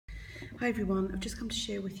Hi everyone, I've just come to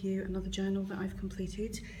share with you another journal that I've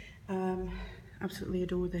completed. Absolutely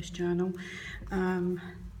adore this journal.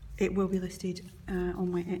 It will be listed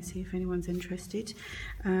on my Etsy if anyone's interested.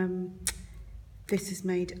 This is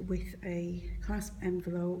made with a clasp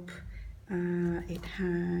envelope. It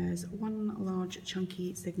has one large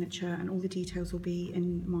chunky signature and all the details will be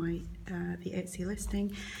in my the Etsy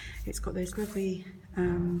listing. It's got those lovely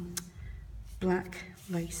black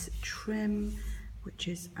lace trim, which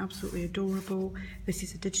is absolutely adorable. This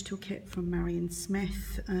is a digital kit from Marion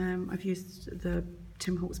Smith. I've used the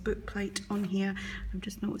Tim Holtz book plate on here. I've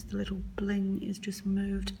just noticed the little bling is just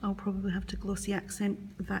moved. I'll probably have to glossy accent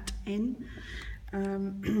that in.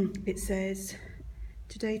 It says,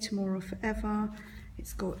 today, tomorrow, forever.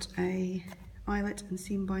 It's got a eyelet and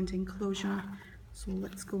seam binding closure. So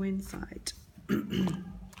let's go inside.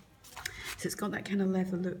 So it's got that kind of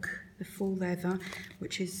leather look, the full leather,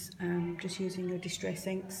 which is just using your distress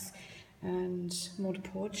inks and Mod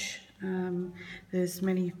Podge. There's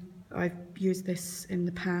many, I've used this in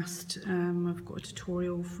the past. I've got a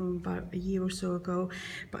tutorial from about a year or so ago,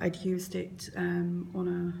 but I'd used it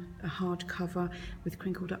on a hardcover with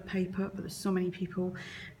crinkled up paper, but there's so many people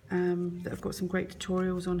that have got some great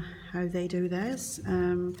tutorials on how they do theirs.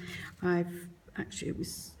 It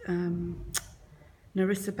was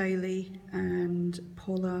Narissa Bailey and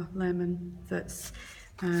Paula Lemon that's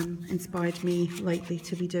inspired me lately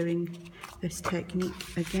to be doing this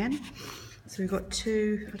technique again. So we've got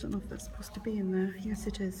two, I don't know if that's supposed to be in there, yes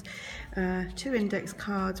it is, two index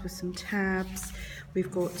cards with some tabs. We've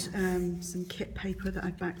got some kit paper that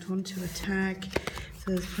I've backed onto a tag,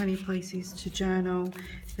 so there's plenty of places to journal.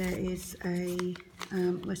 There is a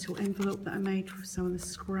little envelope that I made with some of the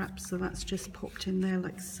scraps, so that's just popped in there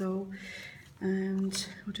like so. And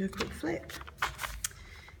we'll do a quick flip.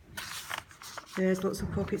 There's lots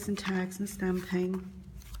of pockets and tags and stamping.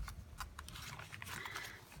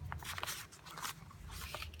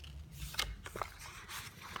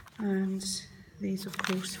 And these of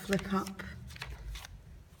course flip up.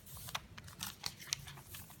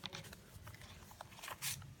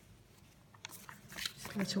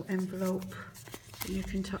 Just a little envelope that you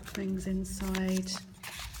can tuck things inside.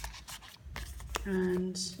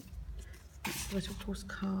 And this little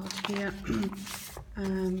postcard here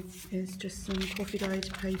is just some coffee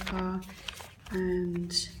dyed paper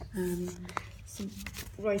and some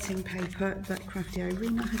writing paper that Crafty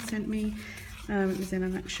Irina had sent me. It was in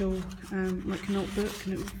an actual like notebook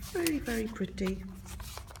and it was very, very pretty.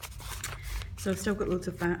 So I've still got loads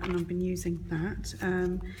of that and I've been using that.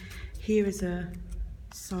 Here is a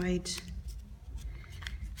side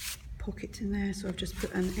pocket in there, so I've just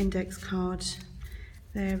put an index card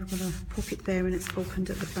there. We've got a pocket there and it's opened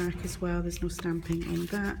at the back as well. There's no stamping on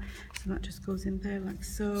that, so that just goes in there like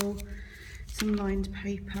so. Some lined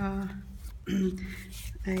paper,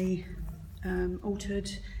 a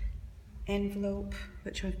altered envelope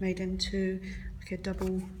which I've made into like a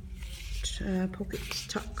double pocket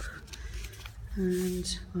tuck,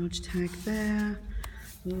 and large tag there.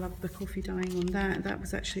 Love the coffee dyeing on that. That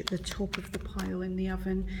was actually at the top of the pile in the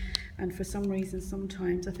oven, and for some reason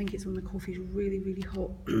sometimes, I think it's when the coffee's really, really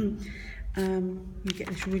hot, you get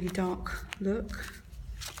this really dark look.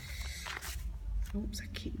 Oops, I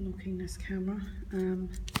keep knocking this camera.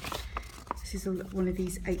 This is one of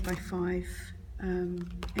these 8x5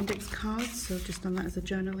 index cards, so I've just done that as a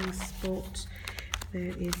journaling spot.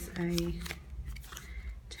 There is a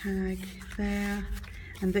tag there.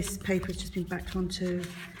 And this paper has just been backed onto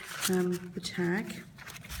the tag.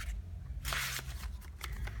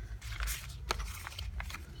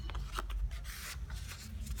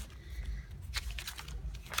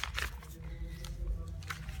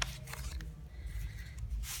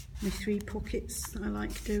 My 3 pockets that I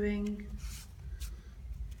like doing.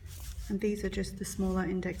 And these are just the smaller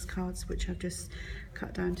index cards which I've just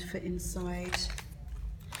cut down to fit inside.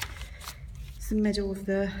 The middle of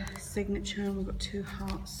the signature, we've got 2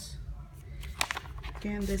 hearts.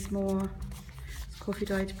 Again, there's more coffee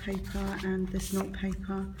dyed paper and this note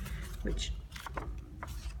paper, which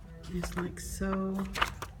is like so.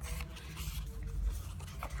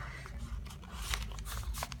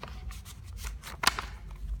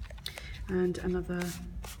 And another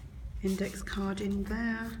index card in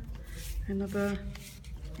there, another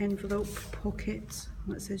envelope pocket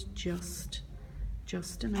that says just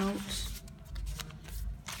a note.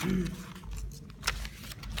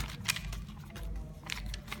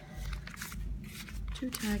 2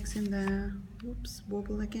 tags in there. Whoops,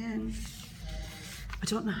 wobble again. I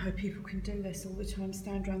don't know how people can do this all the time,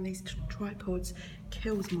 stand around these tripods,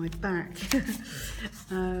 kills my back.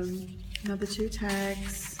 Another 2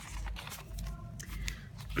 tags.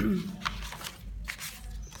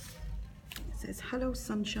 It says Hello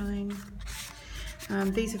Sunshine.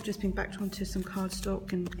 These have just been backed onto some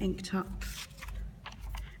cardstock and inked up,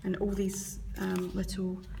 and all these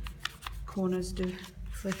little corners do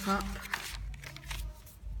flip up.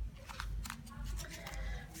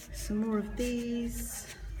 Some more of these,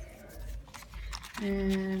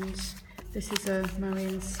 and this is a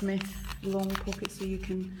Marion Smith long pocket, so you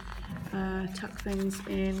can tuck things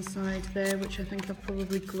inside there, which I think I've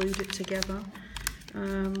probably glued it together.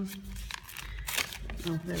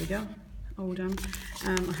 Oh, there we go, all done.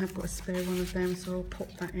 I have got a spare one of them, so I'll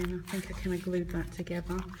pop that in. I think I kind of glued that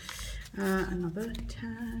together. Another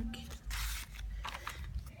tag.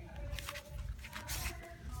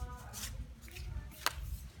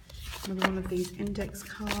 Another one of these index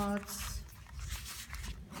cards.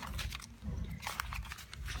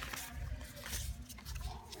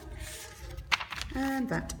 And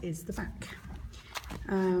that is the back.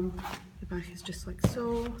 The back is just like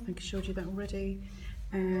so. I think I showed you that already.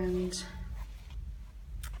 And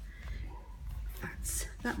that's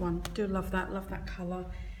that one. Do love that colour.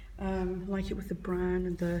 Like it with the brown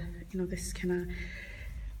and the, you know, this kind of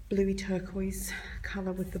bluey turquoise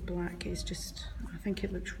colour with the black. Is just, I think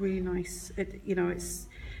it looks really nice. It, you know, it's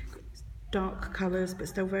dark colours but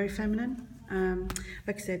still very feminine.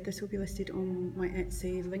 Like I said, this will be listed on my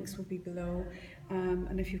Etsy. Links will be below.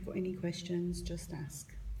 And if you've got any questions, just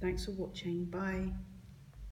ask. Thanks for watching. Bye.